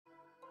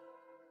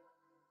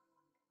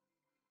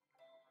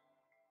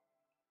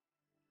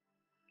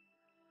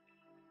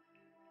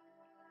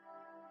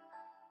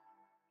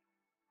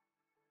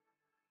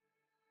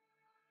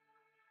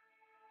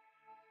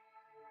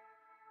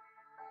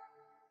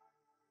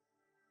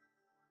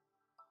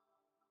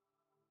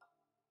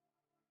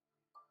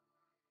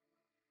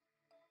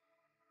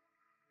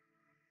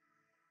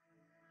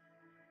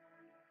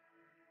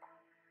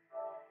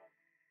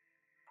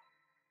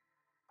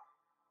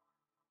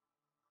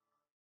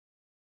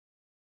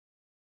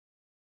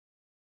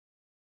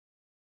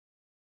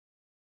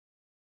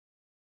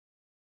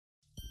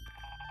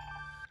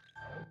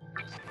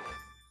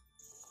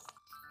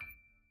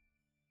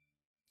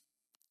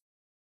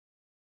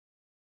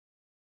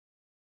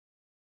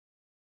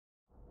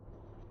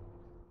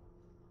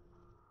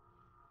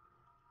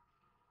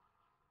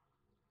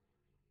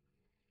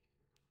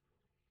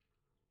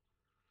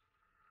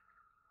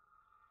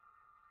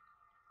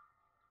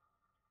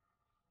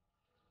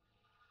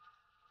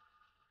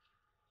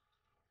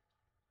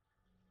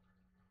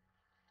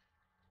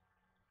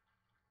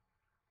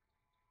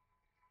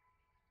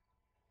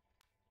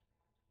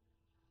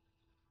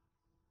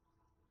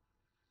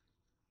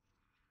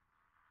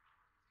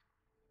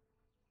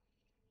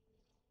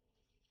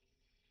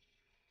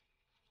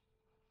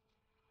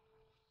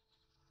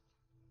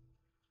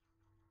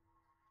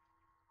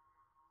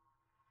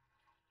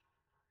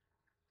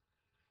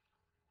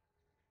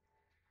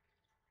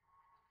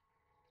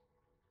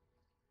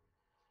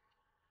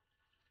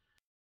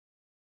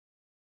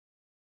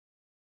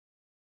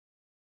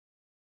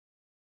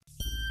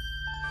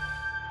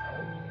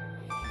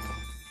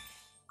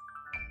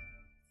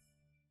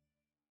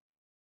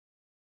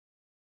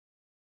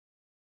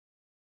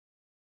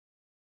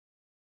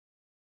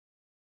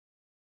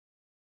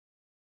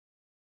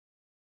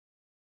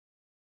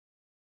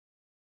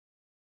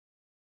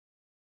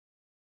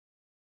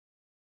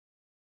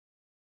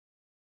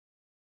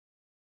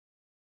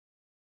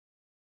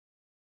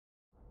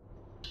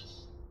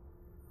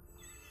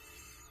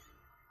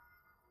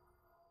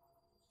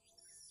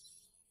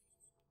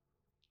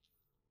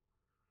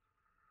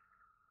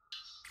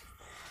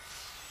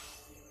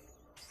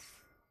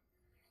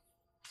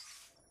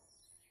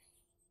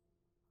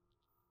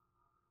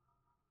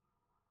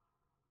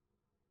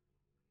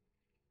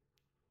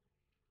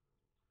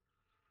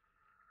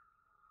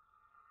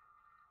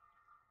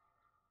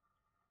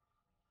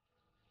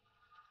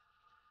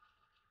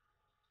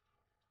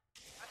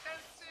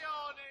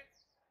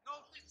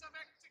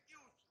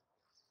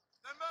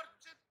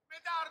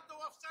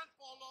of San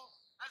Polo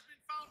has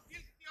been found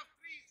guilty of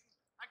treason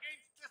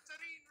against the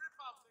Serene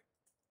Republic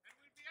and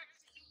will be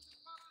executed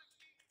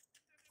publicly.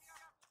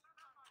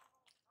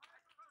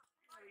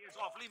 He is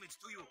off limits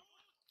to you.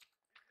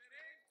 If there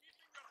ain't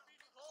keeping your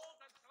feet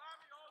cold and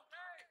clammy all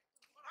day,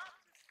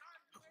 perhaps it's time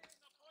you made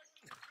an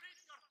appointment to treat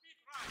your feet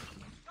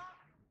right.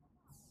 Stop!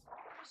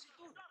 What does he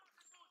do? Stop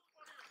the boots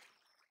for you!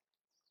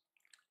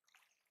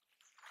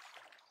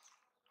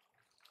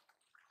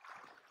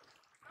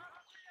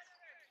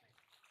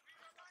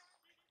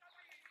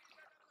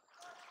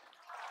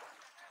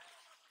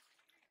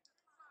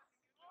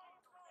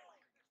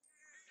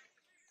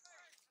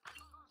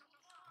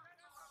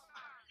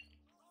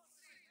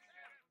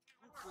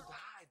 Who could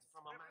hide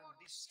from a man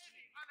this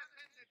skinny?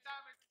 Unattended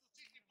damage to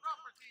city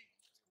property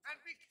and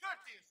be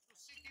courteous to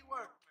city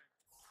workmen.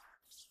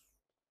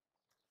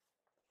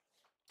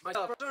 My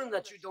concern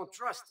that you don't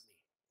trust me.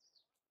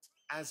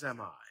 As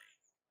am I.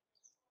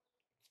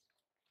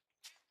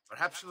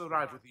 Perhaps you'll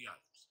arrive with the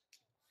others.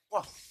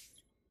 What?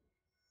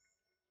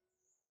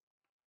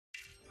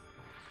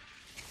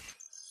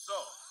 So,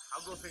 how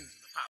go things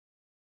in the palace?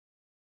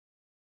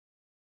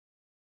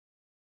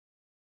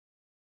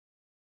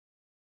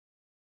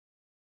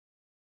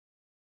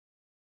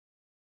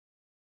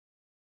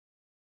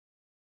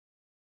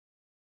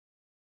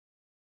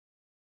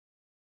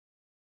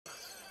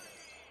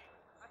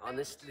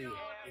 Honestly,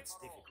 it's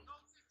difficult.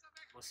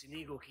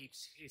 Mocenigo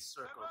keeps his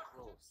circle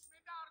close.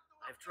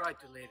 I've tried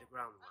to lay the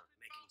groundwork,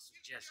 making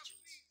suggestions,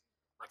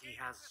 but he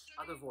has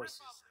other voices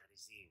at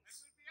his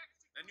ears.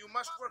 Then you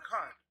must work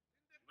hard.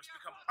 You must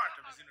become part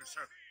of his inner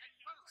circle.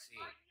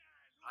 See,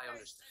 I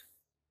understand.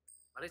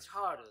 But it's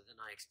harder than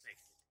I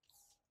expected.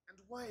 And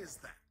why is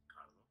that,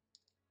 Carlo?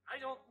 I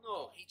don't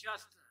know. He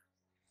just...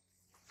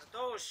 the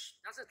Doge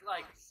doesn't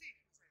like me.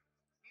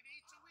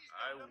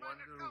 I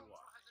wonder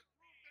why.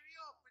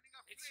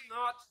 It's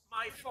not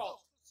my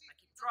fault. I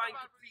keep trying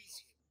to please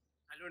him.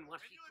 I learn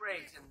what he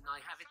craves and I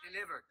have it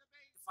delivered.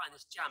 The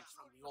finest jams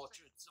from the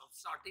orchards of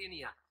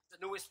Sardinia, the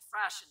newest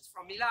fashions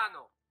from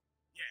Milano.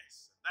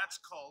 Yes, that's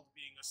called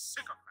being a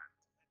sycophant.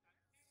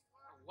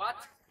 What?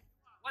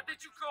 What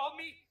did you call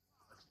me?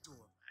 A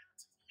doormat.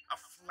 A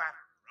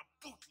flatterer. A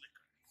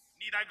bootlicker.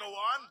 Need I go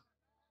on?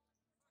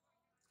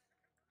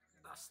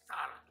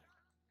 Bastardo.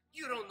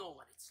 You don't know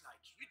what it's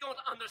like. You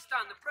don't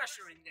understand the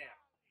pressure in there.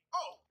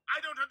 Oh, I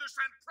don't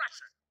understand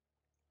pressure.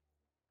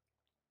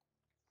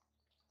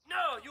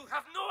 No, you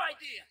have no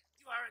idea.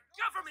 You are a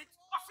government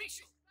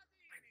official.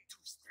 I'm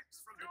 2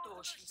 steps from the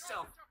Doge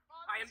himself.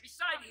 I am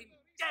beside him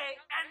day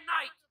and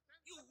night.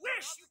 You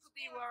wish you could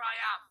be where I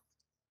am.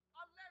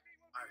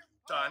 Are you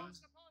done?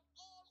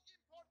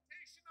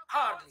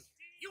 Hardly.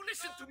 You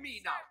listen to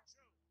me now.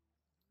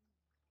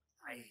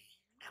 I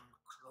am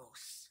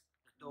close.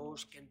 The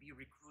Doge can be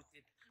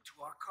recruited to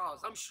our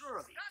cause. I'm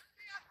sure of it.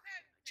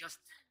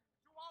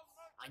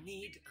 I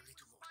need a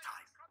little more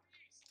time.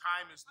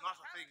 Time is not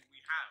a thing we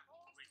have.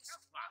 Great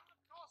Scott.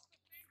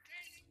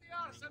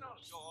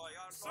 Joy,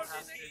 our So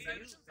happy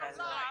you,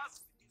 Bella.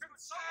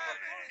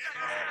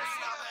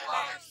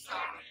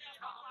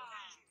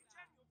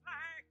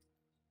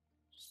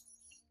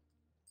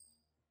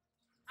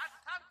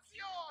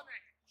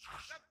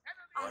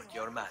 On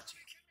your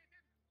magic.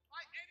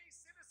 By any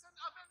citizen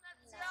of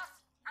Venezia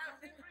has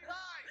been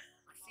realized.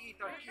 My feet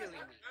are killing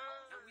me.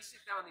 Can we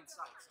sit down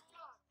inside?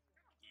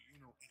 Do you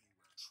know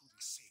anywhere truly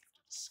safe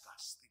to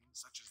discuss things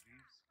such as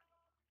these?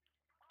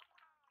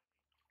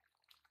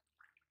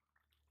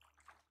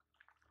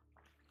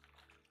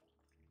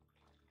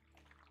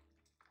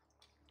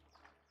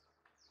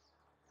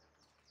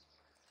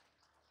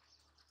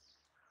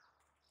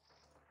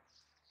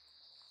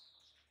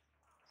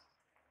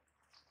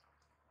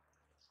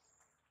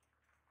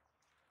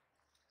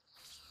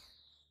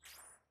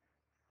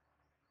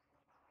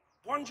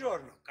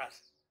 Buongiorno,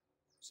 cousin.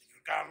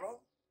 Signor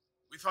Carlo?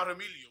 We thought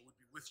Emilio would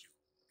be with you.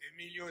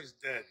 Emilio is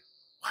dead.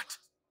 What?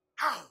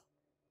 How?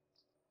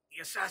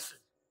 The assassin.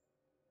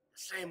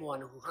 The same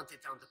one who hunted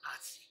down the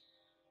Pazzi.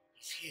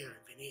 He's here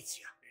in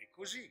Venezia. E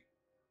così?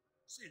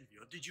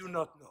 Silvio, did you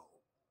not know?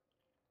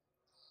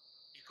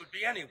 He could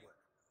be anywhere.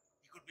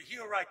 He could be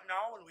here right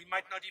now and we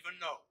might not even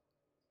know.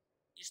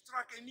 He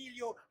struck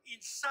Emilio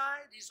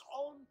inside his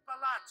own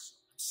palazzo.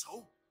 And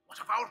so, what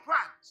of our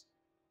plans?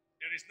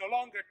 There is no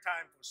longer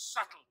time for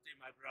subtlety,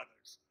 my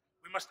brothers.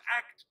 We must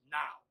act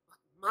now. But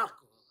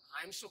Marco,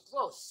 I'm so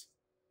close.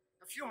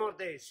 A few more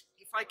days.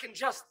 If I can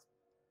just...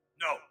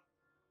 No.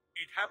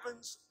 It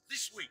happens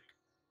this week.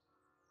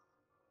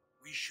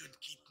 We should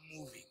keep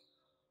moving.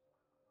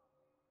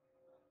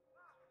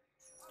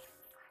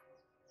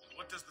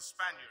 What does the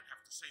Spaniard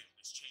have to say on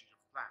this change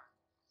of plan?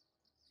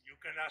 You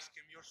can ask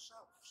him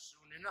yourself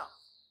soon enough.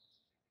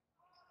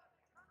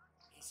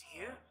 He's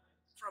here?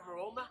 From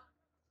Roma?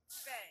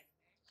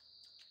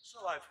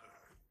 So I've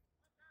heard.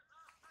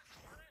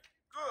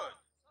 Good.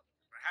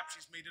 Perhaps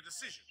he's made a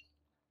decision.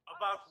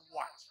 About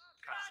what,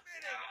 cousin?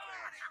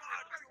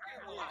 About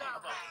which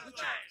of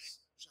us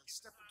shall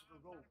step into the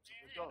robes of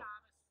the dove.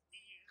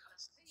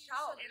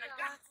 Ciao,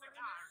 ragazzi.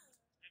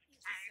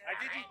 I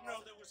didn't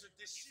know there was a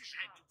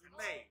decision to be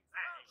made.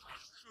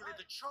 Surely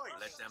the choice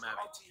Let them is have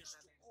it. obvious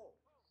to all.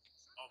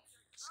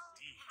 Obvious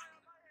Dean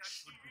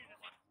should be the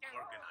one who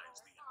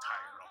organized the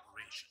entire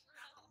operation,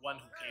 the one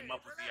who came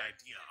up with the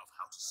idea of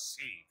how to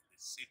save the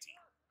city.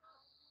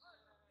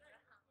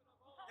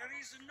 There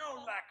is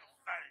no lack of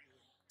value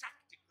in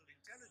tactical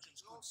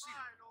intelligence, good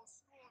Silvio.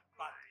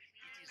 But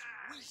it is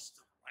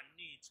wisdom one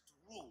needs to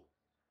rule.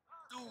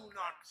 Do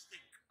not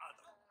think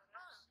otherwise.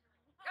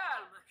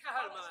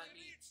 Calma,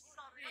 amici.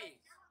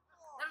 Please.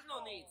 There's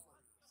no need for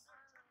this.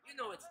 You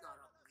know it's not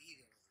up to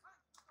either of you.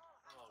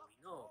 For all we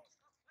know,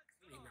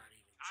 we may not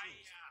even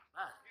choose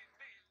but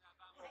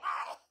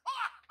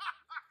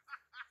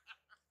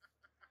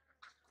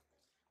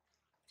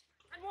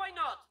And why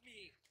not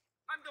me?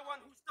 I'm the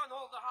one who's done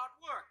all the hard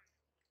work.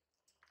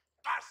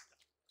 Basta!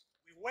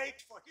 We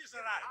wait for his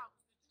arrival.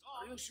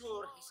 Are you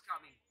sure he's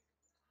coming?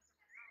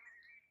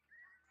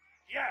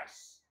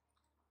 Yes.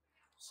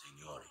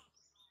 Signori,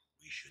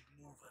 we should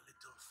move a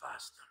little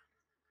faster.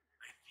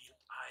 I feel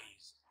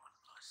eyes on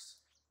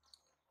us.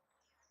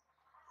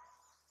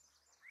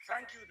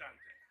 Thank you,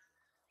 Dante.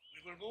 We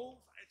will move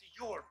at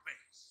your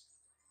pace.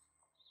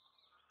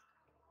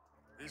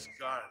 This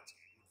guard's a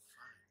good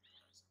find,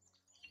 peasant.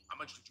 How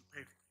much did you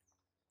pay for him?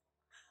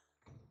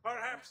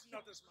 Perhaps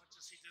not as much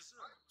as he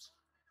deserves.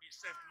 He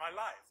saved my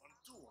life on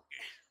 2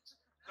 occasions,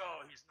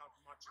 though he's not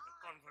much of a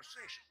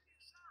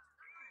conversationalist.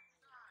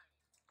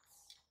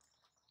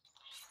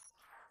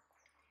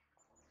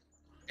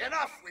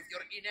 Enough with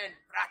your inane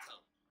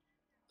prattle.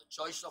 The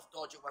choice of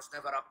Dojo was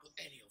never up to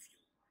any of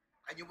you,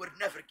 and you were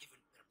never given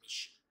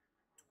permission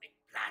to make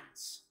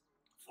plans.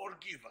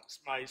 Forgive us,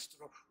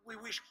 Maestro. We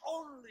wish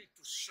only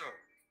to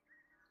serve.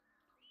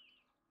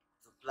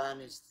 The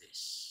plan is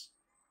this.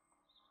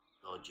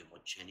 Dojo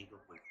Mocenigo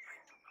will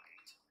die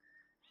tonight.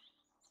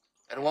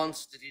 And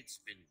once the deed's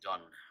been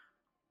done,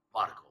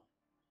 Marco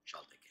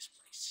shall take his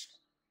place.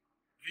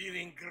 Vi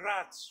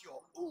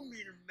ringrazio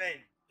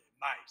umilmente,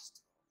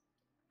 Maestro.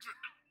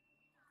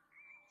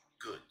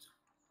 Good.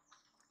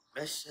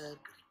 Messer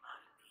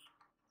Grimaldi,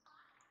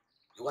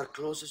 you are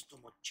closest to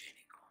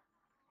Mocenigo.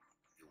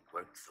 You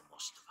work the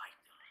most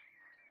vital.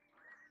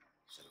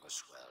 Serve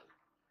us well,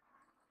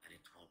 and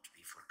it won't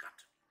be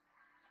forgotten.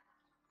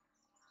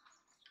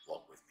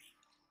 Walk with me.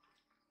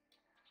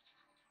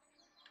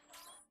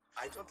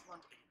 I don't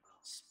want any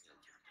blood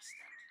spilled, you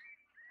understand?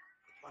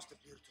 It must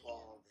appear to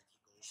all that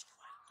he goes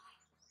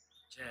quietly.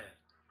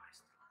 Certo,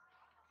 maestro.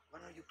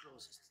 When are you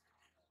closest to him?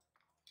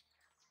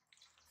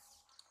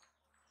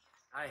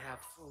 I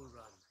have full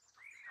run of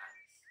the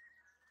palace.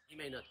 He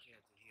may not care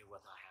to hear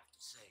what I have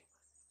to say,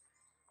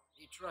 but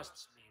he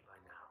trusts me by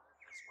now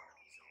as one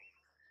of his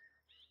own.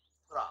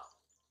 Bravo.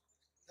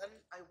 Then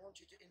I want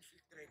you to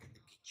infiltrate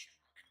the kitchen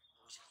and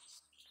poison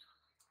his meal.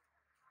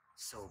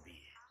 So be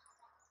it.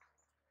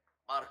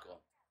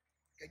 Marco,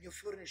 can you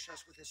furnish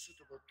us with a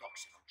suitable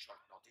toxin on short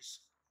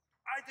notice?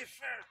 I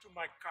defer to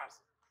my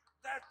cousin.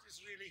 That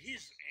is really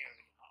his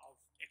area of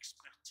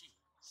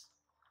expertise.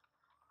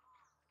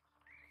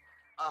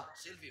 Ah,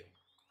 Silvio.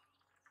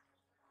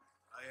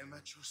 I am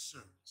at your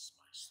service,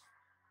 Maestro.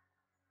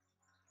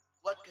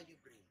 What can you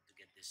bring to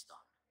get this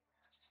done?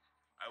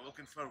 I will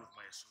confer with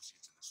my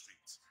associates in the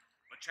streets,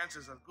 but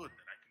chances are good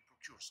that I can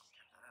procure some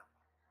cantarella.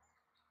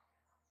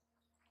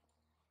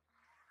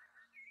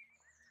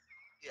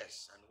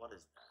 Yes, and what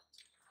is that?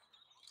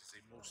 It is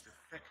a most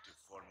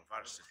effective form of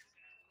arsenic,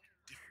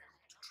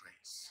 difficult to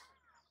trace.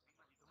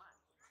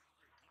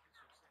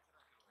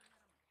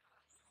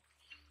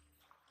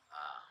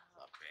 Ah,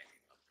 va bene,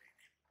 va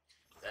bene.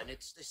 Then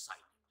it's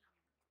decided.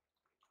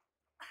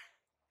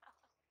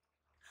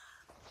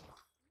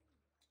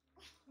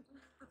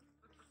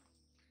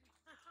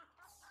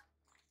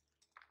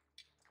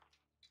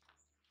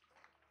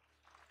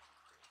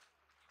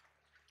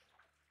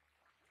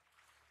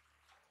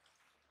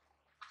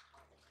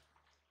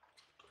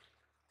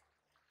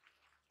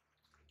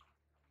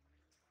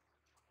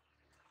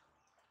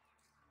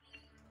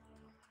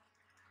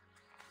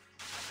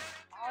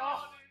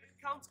 Il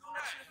Count's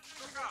collection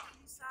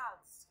of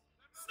missiles.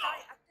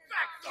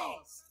 Back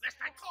those! Lest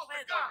I call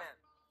the guard!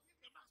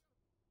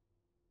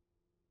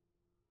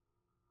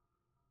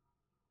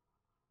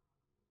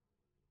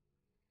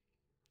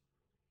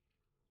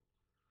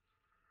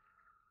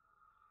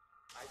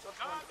 I don't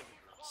want any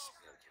blood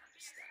spilled, you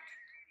understand?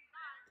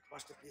 It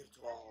must appear to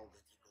all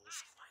that he goes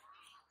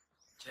quietly.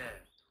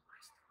 Certo,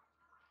 maestro.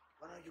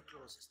 When are you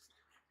closest to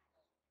him?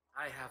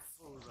 I have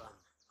full run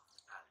of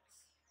the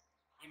palace.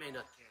 He may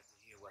not care to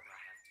hear what I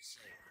have to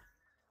say, but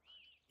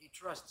he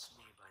trusts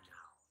me by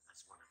now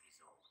as one of his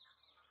own.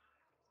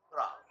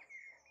 Bravo.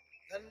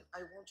 Then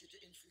I want you to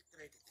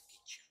infiltrate the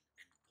kitchen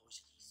and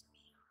poison his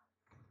meal.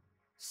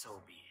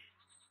 So be it.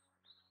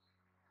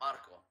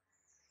 Marco,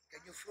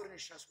 can you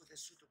furnish us with a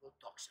suitable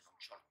toxin on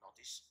short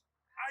notice?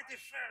 I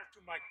defer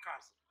to my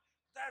cousin.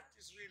 That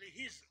is really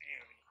his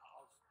area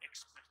of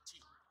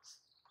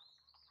expertise.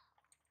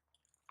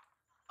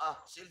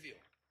 Ah, Silvio.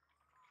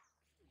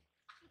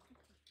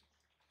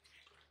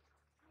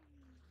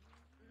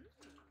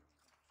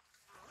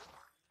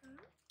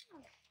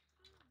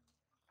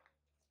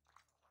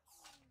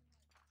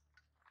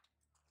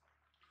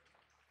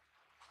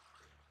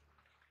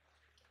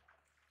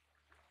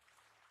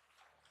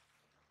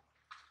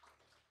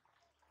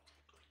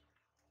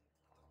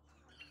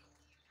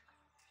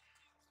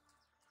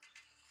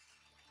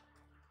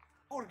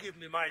 Forgive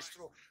me,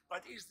 Maestro,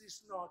 but is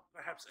this not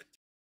perhaps a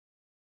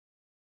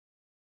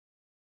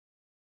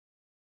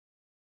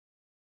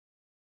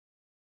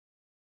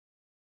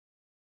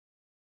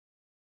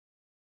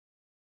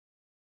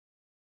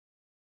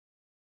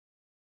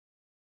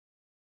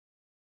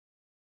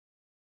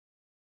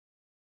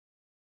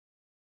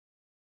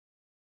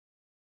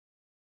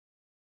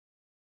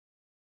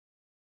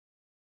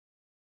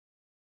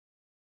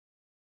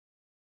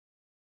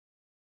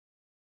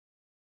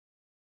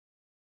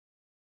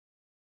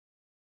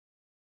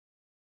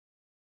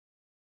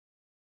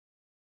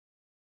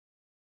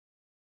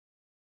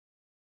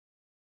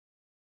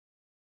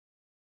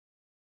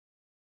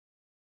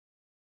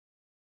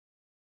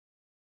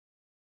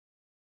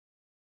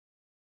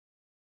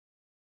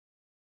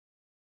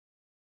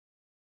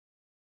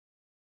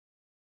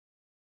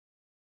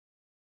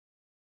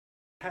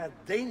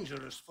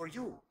dangerous for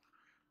you,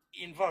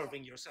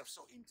 involving yourself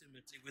so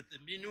intimately with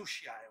the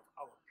minutiae of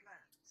our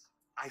plans?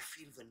 I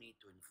feel the need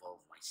to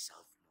involve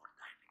myself more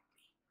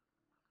directly.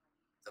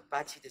 The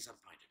Pazzi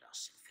disappointed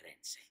us in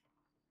Firenze.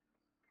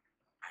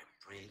 I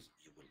pray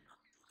you will not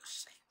do the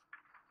same.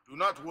 Do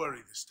not worry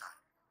this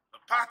time.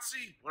 The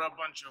Pazzi were a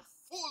bunch of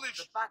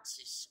foolish... The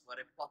Pazzis were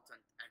a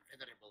potent and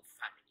venerable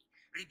family,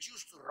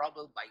 reduced to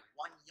rubble by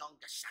one young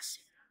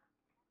assassin.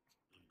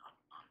 Do not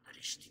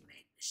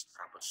underestimate this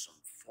troublesome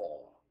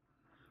foe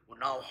who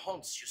now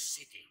haunts your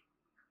city.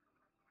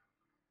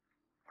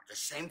 For the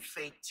same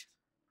fate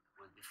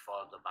will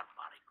befall the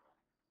Barbarico.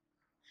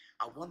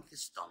 I want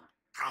this done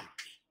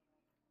promptly.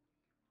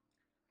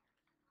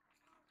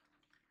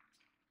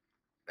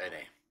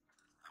 Bene,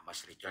 I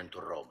must return to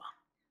Roma.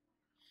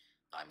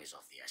 Time is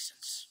of the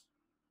essence.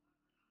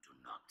 Do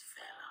not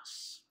fail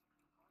us.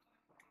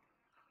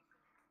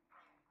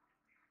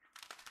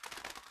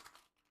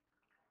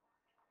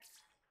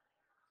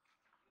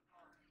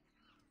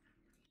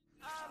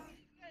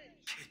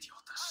 Che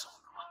idiota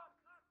sono.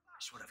 I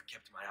should have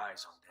kept my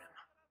eyes on them.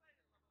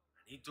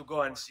 I need to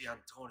go and see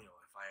Antonio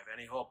if I have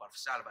any hope of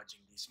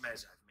salvaging this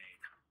mess I've made.